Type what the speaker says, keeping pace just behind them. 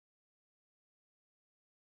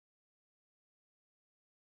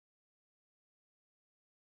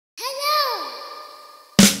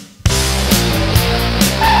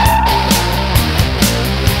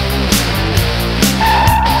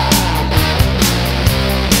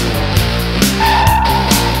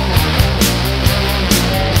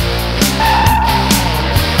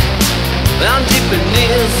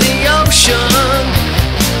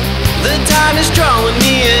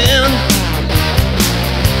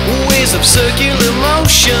days of circular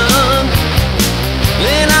motion,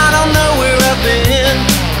 and I don't know where I've been.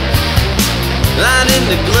 Right in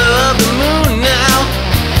the glow of the moon now,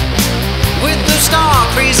 with the star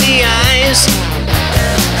crazy eyes,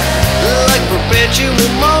 like perpetual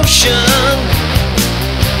motion.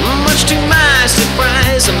 Much to my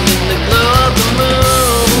surprise, I'm in the glow of the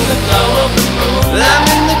moon. The glow of the moon. I'm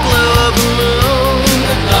in the glow of the moon.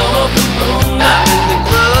 The glow of the moon. I'm in the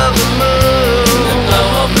glow of the moon. The glow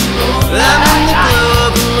of the moon. I'm in the glow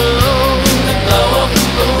of the moon. The glow of the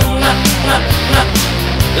moon.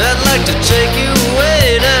 I'd like to take you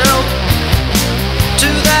away now to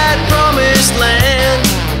that promised land.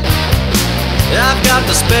 I've got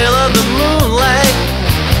the spell of the moonlight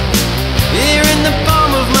here in the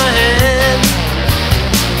palm of my hand.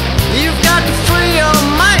 You've got to free your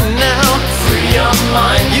mind now. Free your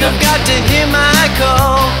mind. You've got to hear my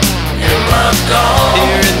call. Hear my call.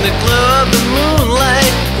 Here in the glow